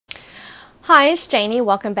Hi, it's Janie.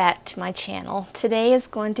 Welcome back to my channel. Today is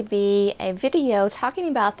going to be a video talking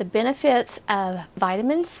about the benefits of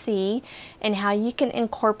vitamin C and how you can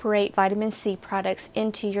incorporate vitamin C products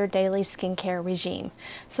into your daily skincare regime.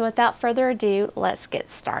 So without further ado, let's get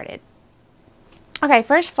started. Okay,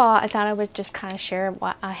 first of all, I thought I would just kind of share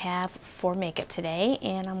what I have for makeup today,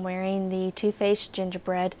 and I'm wearing the Too Faced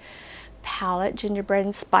Gingerbread palette, Gingerbread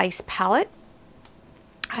and Spice palette.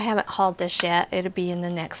 I haven't hauled this yet. It'll be in the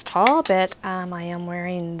next haul, but I am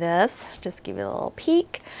wearing this. Just give you a little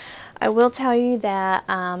peek. I will tell you that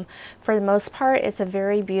for the most part, it's a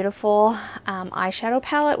very beautiful eyeshadow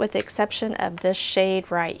palette with the exception of this shade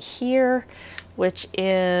right here, which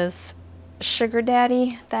is Sugar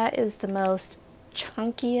Daddy. That is the most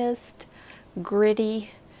chunkiest,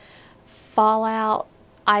 gritty, fallout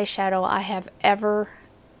eyeshadow I have ever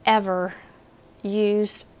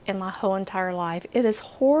used in my whole entire life. It is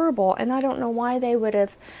horrible, and I don't know why they would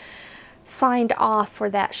have signed off for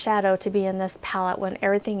that shadow to be in this palette when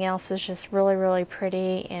everything else is just really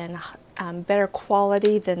pretty and better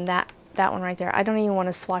quality than that one right there. I don't even want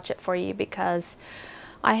to swatch it for you because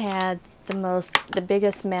I had the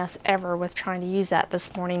biggest mess ever with trying to use that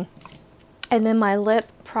this morning. And then my lip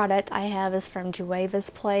product I have is from Jueva's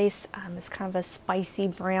Place. It's kind of a spicy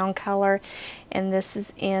brown color, and this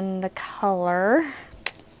is in the color,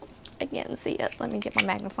 I can't see it. Let me get my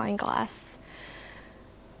magnifying glass.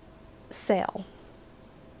 Soil.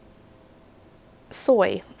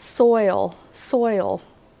 S-O-I-L.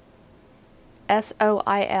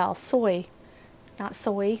 S-O-I-L. Soy. Not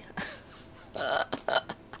soy. I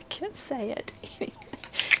can't say it.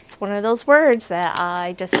 It's one of those words that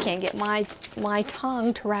I just can't get my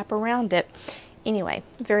tongue to wrap around it. Anyway,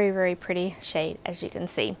 very pretty shade, as you can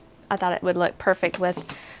see. I thought it would look perfect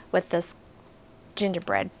with this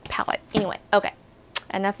gingerbread palette. Anyway, okay,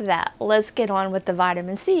 enough of that. Let's get on with the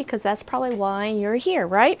vitamin C, because that's probably why you're here,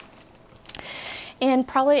 right? And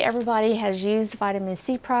probably everybody has used vitamin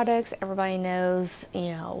C products. Everybody knows, you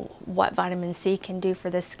know, what vitamin C can do for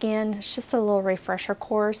the skin. It's just a little refresher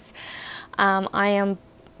course. I am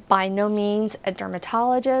by no means a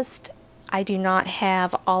dermatologist. I do not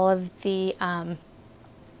have all of the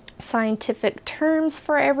scientific terms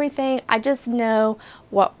for everything. I just know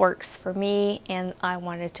what works for me, and I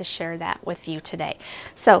wanted to share that with you today.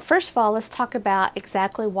 So first of all, let's talk about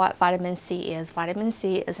exactly what vitamin C is. Vitamin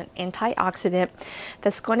C is an antioxidant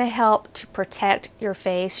that's going to help to protect your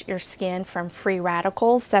face, your skin from free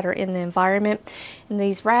radicals that are in the environment. And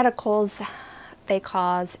these radicals, they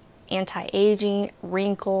cause anti-aging,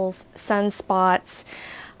 wrinkles, sunspots,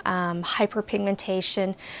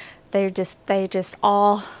 hyperpigmentation. They just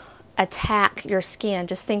all attack your skin.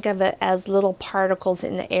 Just think of it as little particles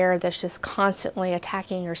in the air that's just constantly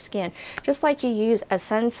attacking your skin. Just like you use a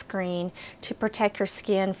sunscreen to protect your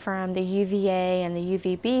skin from the UVA and the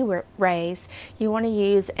UVB rays, you want to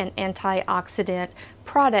use an antioxidant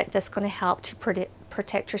product that's going to help to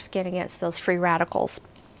protect your skin against those free radicals.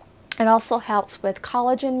 It also helps with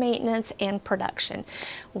collagen maintenance and production,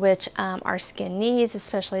 which our skin needs,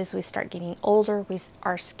 especially as we start getting older.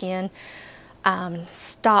 Our skin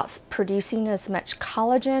stops producing as much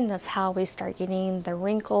collagen. That's how we start getting the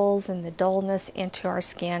wrinkles and the dullness into our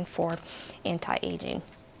skin for anti-aging.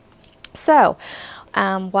 So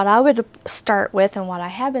what I would start with, and what I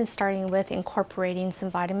have been starting with, incorporating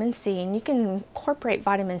some vitamin C, and you can incorporate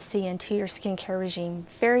vitamin C into your skincare regime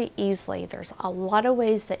very easily. There's a lot of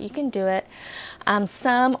ways that you can do it.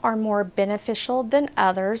 Some are more beneficial than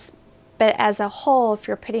others, but as a whole, if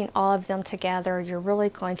you're putting all of them together, you're really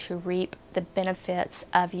going to reap the benefits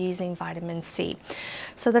of using vitamin C.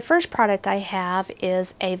 So the first product I have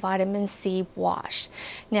is a vitamin C wash.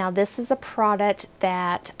 Now this is a product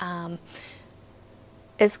that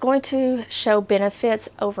is going to show benefits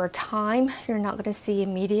over time. You're not going to see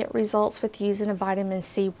immediate results with using a vitamin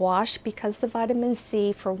C wash, because the vitamin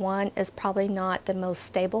C, for one, is probably not the most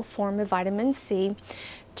stable form of vitamin C.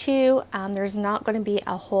 Two, there's not going to be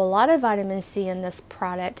a whole lot of vitamin C in this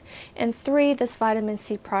product. And three, this vitamin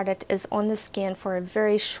C product is on the skin for a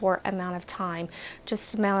very short amount of time,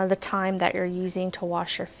 just the amount of the time that you're using to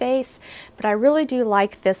wash your face. But I really do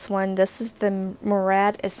like this one. This is the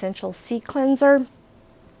Murad Essential C Cleanser.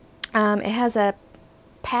 It has a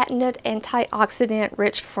patented antioxidant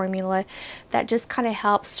rich formula that just kind of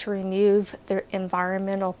helps to remove the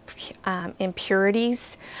environmental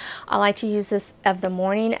impurities. I like to use this of the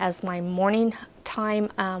morning as my morning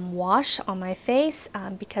time wash on my face,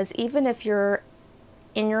 because even if you're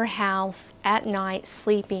in your house at night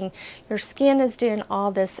sleeping, your skin is doing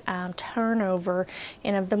all this turnover,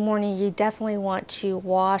 and of the morning you definitely want to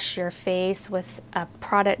wash your face with a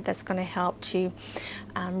product that's going to help to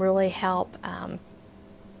really help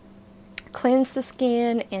cleanse the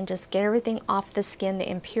skin and just get everything off the skin, the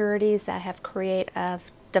impurities that have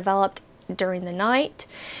developed during the night.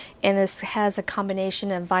 And this has a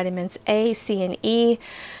combination of vitamins A, C, and E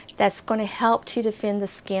that's going to help to defend the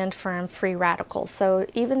skin from free radicals. So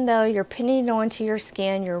even though you're putting it onto your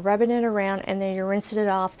skin, you're rubbing it around, and then you're rinsing it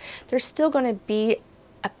off, there's still going to be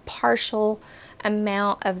a partial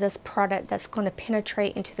amount of this product that's going to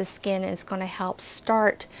penetrate into the skin, and it's going to help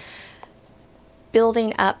start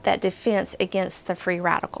building up that defense against the free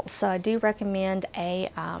radicals. So I do recommend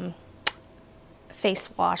a face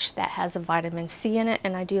wash that has a vitamin C in it,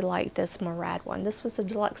 and I do like this Murad one. This was a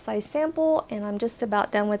deluxe size sample, and I'm just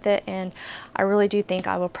about done with it, and I really do think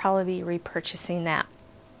I will probably be repurchasing that.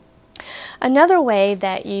 Another way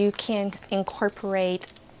that you can incorporate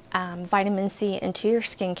vitamin C into your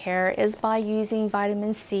skincare is by using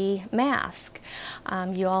vitamin C mask.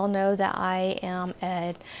 You all know that I am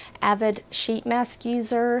an avid sheet mask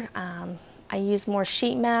user. I use more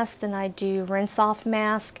sheet masks than I do rinse off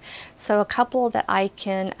mask. So a couple that I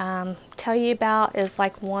can tell you about is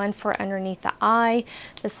like one for underneath the eye.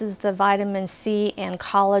 This is the vitamin C and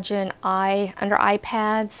collagen under eye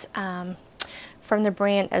pads from the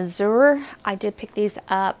brand Azure. I did pick these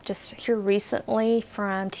up just here recently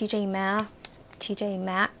from TJMaxx,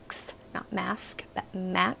 not mask, but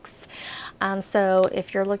Max. So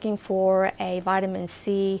if you're looking for a vitamin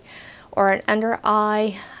C or an under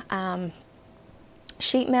eye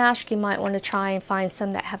sheet mask, you might want to try and find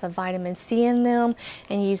some that have a vitamin C in them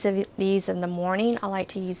and use these in the morning. I like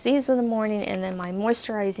to use these in the morning, and then my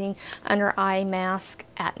moisturizing under eye mask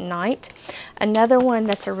at night. Another one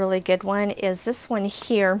that's a really good one is this one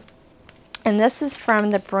here, and this is from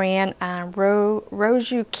the brand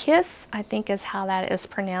Roju Kiss, I think is how that is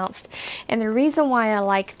pronounced. And the reason why I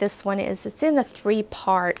like this one is it's in a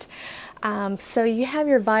 3-part. So you have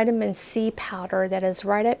your vitamin C powder that is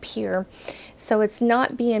right up here, so it's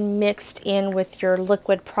not being mixed in with your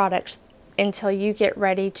liquid products until you get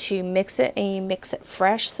ready to mix it, and you mix it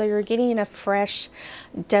fresh, so you're getting a fresh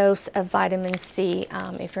dose of vitamin C.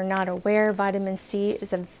 If you're not aware, vitamin C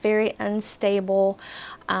is a very unstable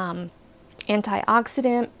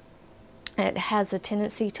antioxidant. It has a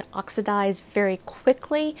tendency to oxidize very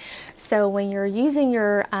quickly. So when you're using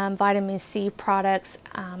your vitamin C products,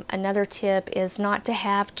 another tip is not to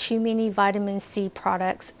have too many vitamin C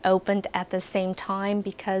products opened at the same time,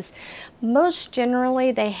 because most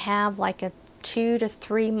generally they have like a 2 to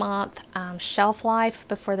 3 month shelf life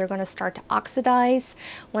before they're going to start to oxidize.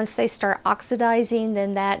 Once they start oxidizing,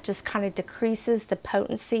 then that just kind of decreases the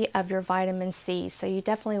potency of your vitamin C. So you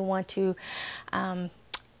definitely want to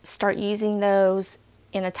start using those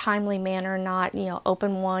in a timely manner, not, you know,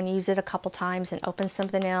 open one, use it a couple times, and open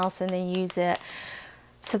something else and then use it.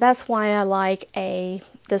 So that's why I like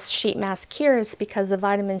this sheet mask here, is because the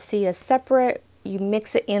vitamin C is separate. You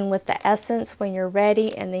mix it in with the essence when you're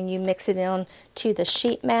ready, and then you mix it in to the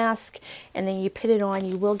sheet mask, and then you put it on.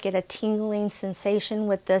 You will get a tingling sensation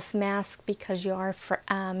with this mask because you are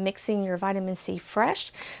mixing your vitamin C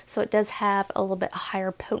fresh, so it does have a little bit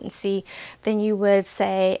higher potency than you would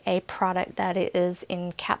say a product that is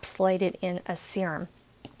encapsulated in a serum.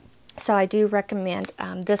 So I do recommend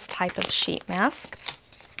this type of sheet mask.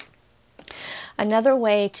 Another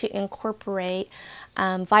way to incorporate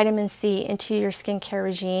vitamin C into your skincare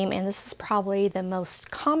regime, and this is probably the most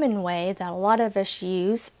common way that a lot of us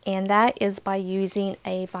use, and that is by using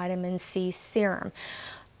a vitamin C serum.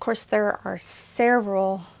 Of course, there are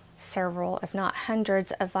several, if not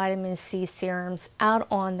hundreds, of vitamin C serums out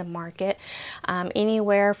on the market,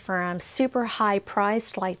 anywhere from super high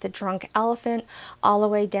priced like the Drunk Elephant, all the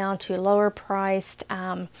way down to lower priced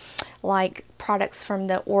like products from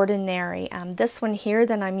The Ordinary. This one here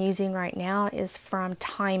that I'm using right now is from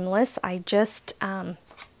Timeless. I just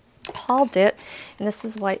hauled it, and this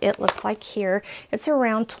is what it looks like here. It's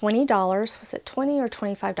around $20. Was it $20 or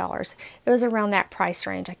 $25? It was around that price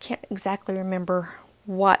range. I can't exactly remember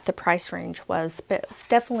what the price range was, but it's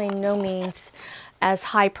definitely no means as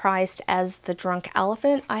high priced as the Drunk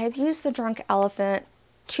Elephant. I have used the Drunk Elephant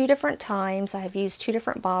 2 different times. I have used 2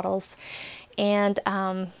 different bottles, and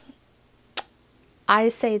I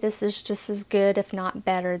say this is just as good, if not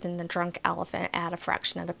better, than the Drunk Elephant at a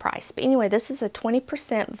fraction of the price. But anyway, this is a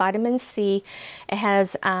 20% vitamin C. It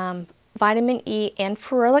has vitamin E and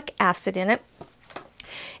ferulic acid in it.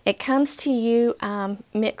 It comes to you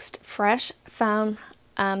mixed fresh from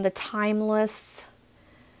the Timeless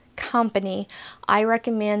company, I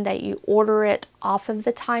recommend that you order it off of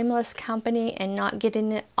the Timeless company and not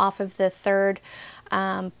getting it off of the third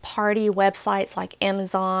party websites like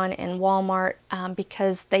Amazon and Walmart,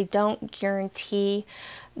 because they don't guarantee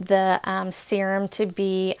the serum to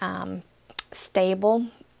be stable.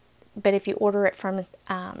 But if you order it from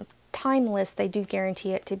Timeless, they do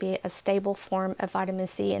guarantee it to be a stable form of vitamin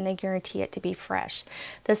C, and they guarantee it to be fresh.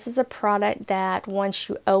 This is a product that once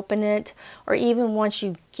you open it, or even once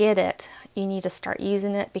you get it, you need to start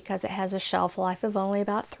using it, because it has a shelf life of only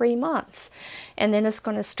about 3 months, and then it's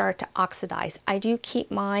going to start to oxidize. I do keep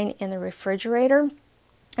mine in the refrigerator,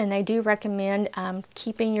 and I do recommend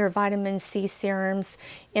keeping your vitamin C serums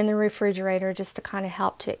in the refrigerator just to kind of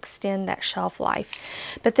help to extend that shelf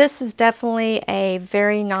life. But this is definitely a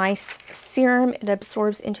very nice serum. It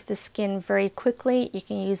absorbs into the skin very quickly. You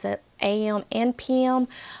can use it AM and PM.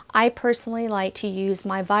 I personally like to use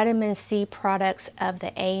my vitamin C products of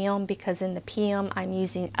the AM, because in the PM I'm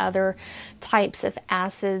using other types of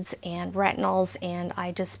acids and retinols, and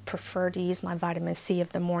I just prefer to use my vitamin C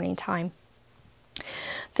of the morning time.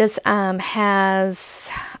 This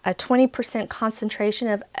has a 20% concentration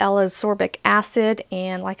of L-Ascorbic acid,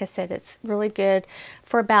 and like I said, it's really good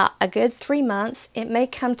for about a good 3 months. It may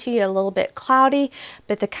come to you a little bit cloudy,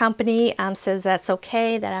 but the company says that's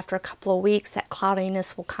okay, that after a couple of weeks that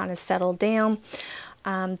cloudiness will kind of settle down.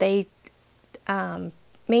 They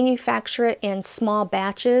manufacture it in small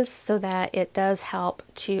batches so that it does help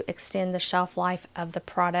to extend the shelf life of the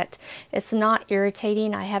product. It's not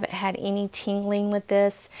irritating. I haven't had any tingling with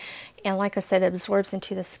this, and like I said, it absorbs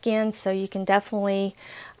into the skin, so you can definitely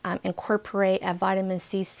incorporate a vitamin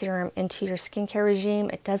C serum into your skincare regime.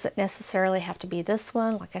 It doesn't necessarily have to be this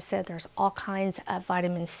one. Like I said, there's all kinds of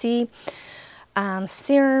vitamin C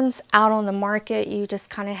serums out on the market. You just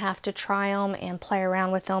kind of have to try them and play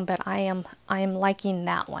around with them, but I am liking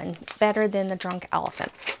that one better than the Drunk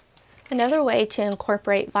Elephant. Another way to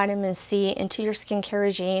incorporate vitamin C into your skincare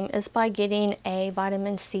regime is by getting a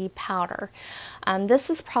vitamin C powder. This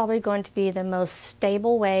is probably going to be the most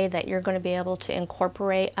stable way that you're going to be able to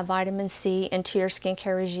incorporate a vitamin C into your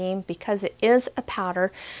skincare regime, because it is a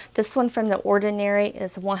powder. This one from The Ordinary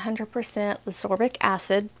is 100% ascorbic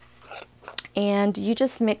acid, and you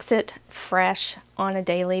just mix it fresh on a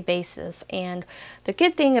daily basis. And the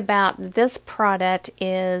good thing about this product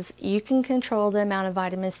is you can control the amount of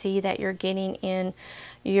vitamin C that you're getting in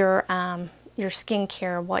your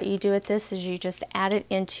skincare. What you do with this is you just add it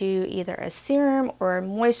into either a serum or a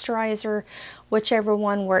moisturizer, whichever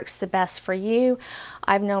one works the best for you.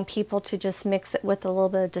 I've known people to just mix it with a little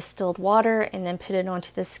bit of distilled water and then put it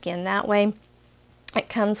onto the skin that way. It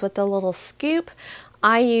comes with a little scoop.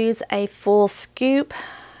 I use a full scoop,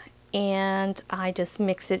 and I just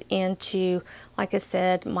mix it into, like I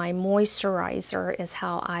said, my moisturizer is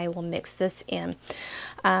how I will mix this in.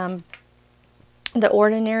 The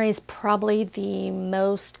Ordinary is probably the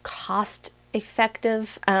most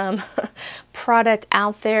cost-effective product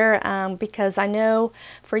out there, because I know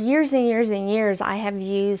for years and years and years I have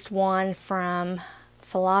used one from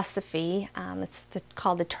Philosophy. It's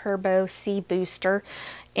called the Turbo C Booster,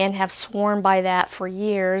 and have sworn by that for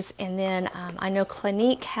years. And then I know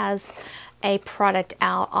Clinique has a product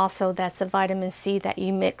out also that's a vitamin C that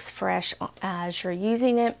you mix fresh as you're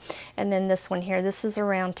using it. And then this one here, this is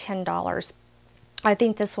around $10. I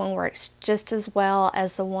think this one works just as well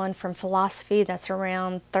as the one from Philosophy that's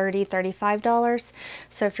around $30, $35.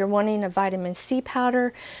 So if you're wanting a vitamin C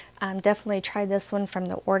powder, definitely try this one from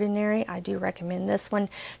The Ordinary. I do recommend this one.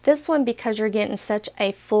 This one, because you're getting such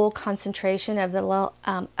a full concentration of the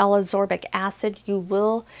L-Ascorbic acid, you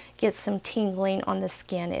will get some tingling on the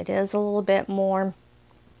skin. It is a little bit more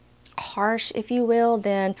harsh, if you will,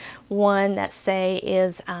 than one that, say,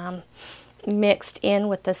 is mixed in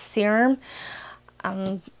with the serum.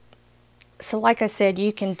 So like I said,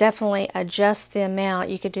 you can definitely adjust the amount.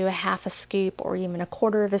 You could do a half a scoop or even a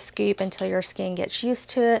quarter of a scoop until your skin gets used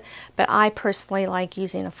to it. But I personally like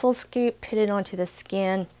using a full scoop, put it onto the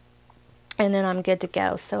skin, and then I'm good to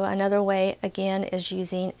go. So another way, again, is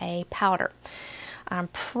using a powder.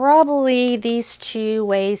 Probably these two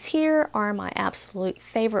ways here are my absolute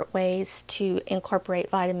favorite ways to incorporate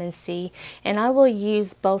vitamin C, and I will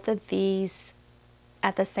use both of these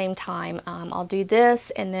at the same time. I'll do this,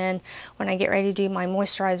 and then when I get ready to do my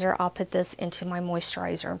moisturizer, I'll put this into my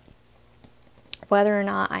moisturizer. Whether or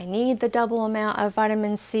not I need the double amount of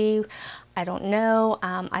vitamin C, I don't know.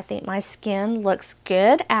 I think my skin looks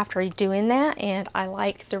good after doing that, and I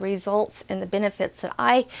like the results and the benefits that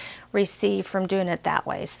I receive from doing it that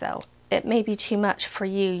way. So it may be too much for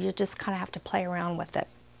you. You just kind of have to play around with it.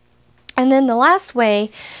 And then the last way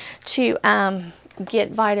to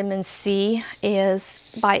get vitamin C is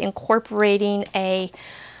by incorporating a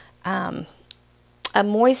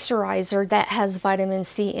moisturizer that has vitamin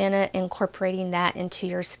C in it, incorporating that into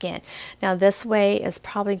your skin. Now this way is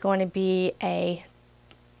probably going to be a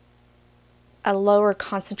lower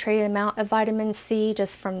concentrated amount of vitamin C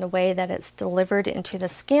just from the way that it's delivered into the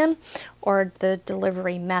skin, or the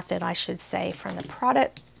delivery method I should say, from the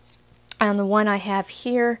product. And the one I have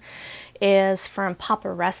here is from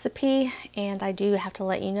Papa Recipe, and I do have to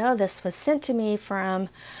let you know this was sent to me from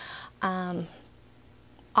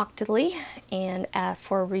Octoly, and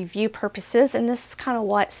for review purposes, and this is kind of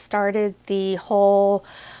what started the whole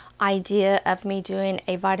idea of me doing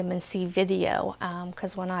a vitamin C video,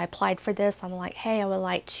 because when I applied for this, I'm like, hey, I would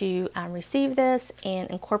like to receive this and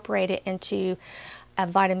incorporate it into a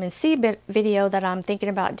vitamin C video that I'm thinking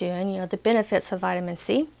about doing, you know, the benefits of vitamin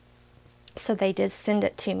C. So they did send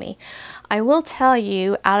it to me. I will tell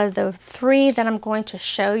you, out of the 3 that I'm going to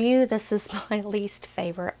show you, this is my least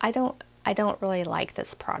favorite. I don't really like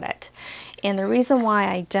this product, and the reason why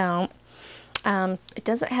I don't, it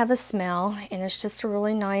doesn't have a smell, and it's just a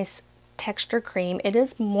really nice texture cream. It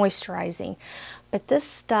is moisturizing, but this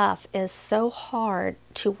stuff is so hard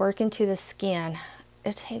to work into the skin.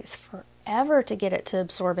 It takes forever to get it to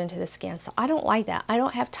absorb into the skin, so I don't like that. I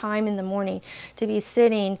don't have time in the morning to be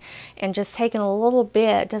sitting and just taking a little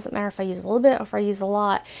bit, it doesn't matter if I use a little bit or if I use a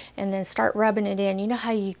lot, and then start rubbing it in. You know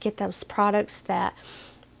how you get those products that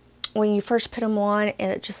when you first put them on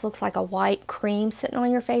and it just looks like a white cream sitting on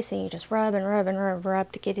your face, and you just rub and rub and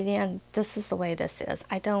rub to get it in? This is the way this is.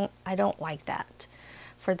 I don't like that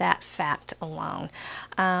for that fact alone.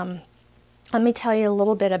 Let me tell you a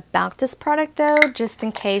little bit about this product though, just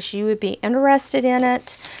in case you would be interested in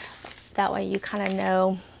it. That way you kind of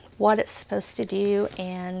know what it's supposed to do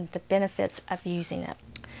and the benefits of using it.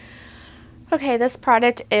 Okay, this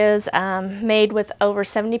product is made with over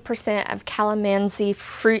 70% of Kalamansi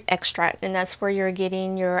fruit extract, and that's where you're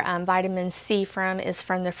getting your vitamin C from, is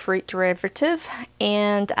from the fruit derivative,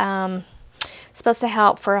 and supposed to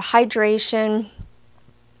help for hydration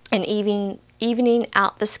and evening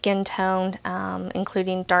out the skin tone,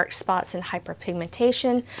 including dark spots and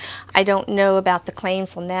hyperpigmentation. I don't know about the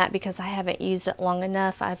claims on that because I haven't used it long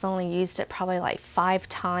enough. I've only used it probably like 5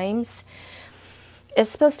 times. It's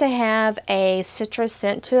supposed to have a citrus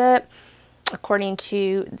scent to it, according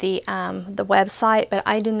to the website, but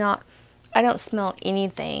I don't smell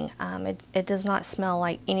anything. It does not smell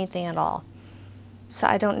like anything at all. So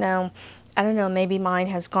I don't know, maybe mine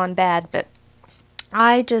has gone bad, but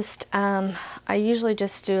I usually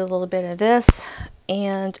just do a little bit of this,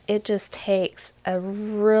 and it just takes a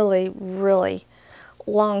really, really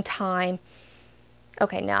long time.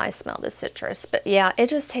 Okay, now I smell the citrus, but yeah, it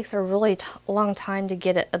just takes a really long time to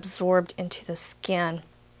get it absorbed into the skin.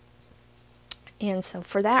 And so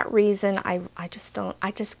for that reason, I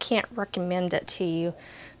just can't recommend it to you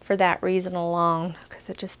for that reason alone, because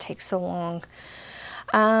it just takes so long.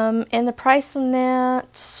 And the price on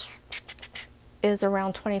that is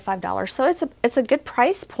around $25. So it's a good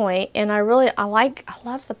price point, and I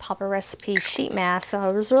love the Papa Recipe sheet mask. So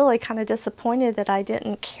I was really kind of disappointed that I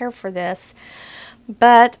didn't care for this.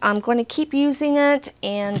 But I'm going to keep using it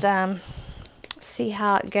and see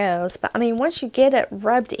how it goes. But I mean, once you get it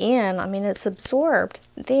rubbed in, I mean, it's absorbed,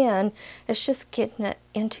 then it's just getting it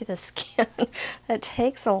into the skin. That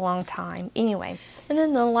takes a long time. Anyway, and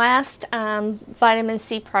then the last vitamin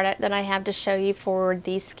C product that I have to show you for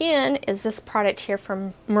the skin is this product here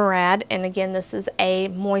from Murad. And again, this is a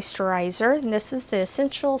moisturizer. And this is the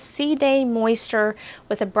Essential C-Day Moisture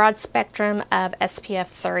with a broad spectrum of SPF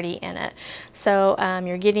 30 in it. So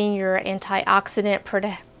you're getting your antioxidant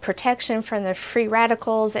protection from the free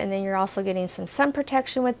radicals, and then you're also getting some sun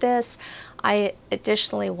protection with this. I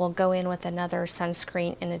additionally will go in with another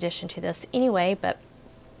sunscreen in addition to this anyway, but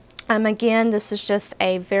again, this is just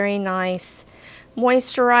a very nice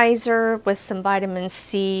moisturizer with some vitamin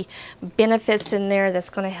C benefits in there that's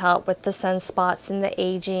going to help with the sunspots and the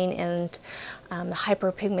aging and the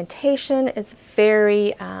hyperpigmentation. It's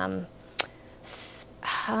very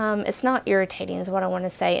it's not irritating is what I want to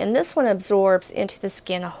say, and this one absorbs into the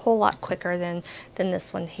skin a whole lot quicker than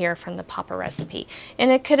this one here from the Papa Recipe. And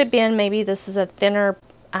it could have been maybe this is a thinner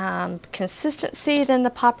consistency than the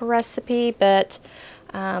Papa Recipe, but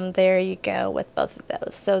there you go with both of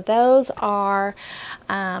those. So those are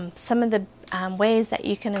some of the ways that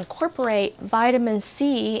you can incorporate vitamin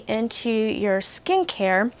C into your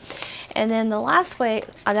skincare. And then the last way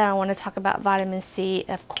that I want to talk about vitamin C,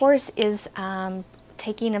 of course, is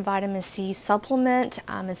taking a vitamin C supplement.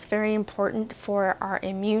 It's very important for our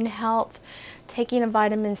immune health. Taking a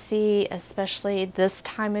vitamin C, especially this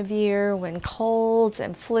time of year when colds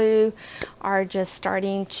and flu are just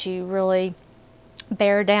starting to really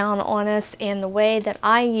bear down on us. And the way that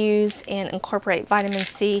I use and incorporate vitamin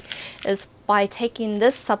C is by taking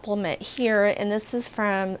this supplement here, and this is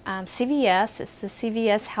from CVS. It's the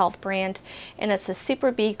CVS Health brand, and it's a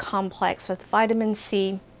Super B complex with vitamin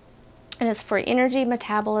C, and it's for energy,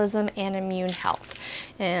 metabolism, and immune health.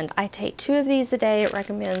 And I take 2 of these a day. It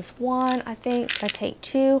recommends 1, I think. I take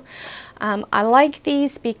 2. I like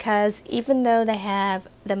these because even though they have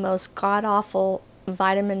the most god-awful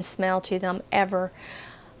vitamin smell to them ever,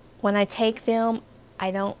 when I take them,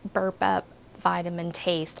 I don't burp up vitamin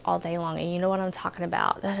taste all day long. And you know what I'm talking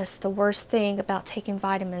about. That is the worst thing about taking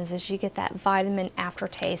vitamins, is you get that vitamin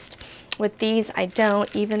aftertaste. With these, I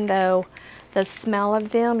don't, even though the smell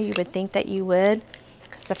of them, you would think that you would.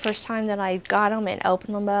 Because the first time that I got them and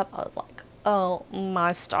opened them up, I was like, oh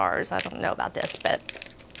my stars, I don't know about this, but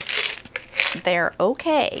they're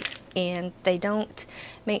okay. And they don't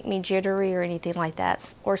make me jittery or anything like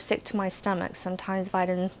that, or sick to my stomach. Sometimes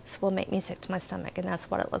vitamins will make me sick to my stomach, and that's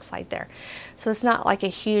what it looks like there. So it's not like a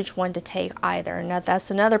huge one to take either. Now that's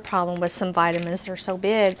another problem with some vitamins. They're so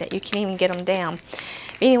big that you can't even get them down.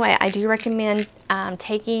 But anyway, I do recommend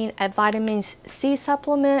taking a vitamin C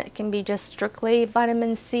supplement. It can be just strictly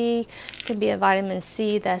vitamin C. It can be a vitamin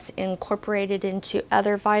C that's incorporated into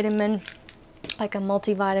other vitamin, like a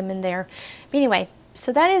multivitamin there. But anyway,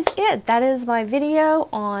 so that is it. That is my video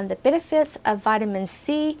on the benefits of vitamin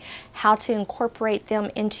C, how to incorporate them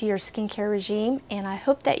into your skincare regime, and I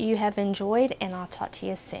hope that you have enjoyed, and I'll talk to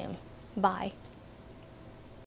you soon. Bye.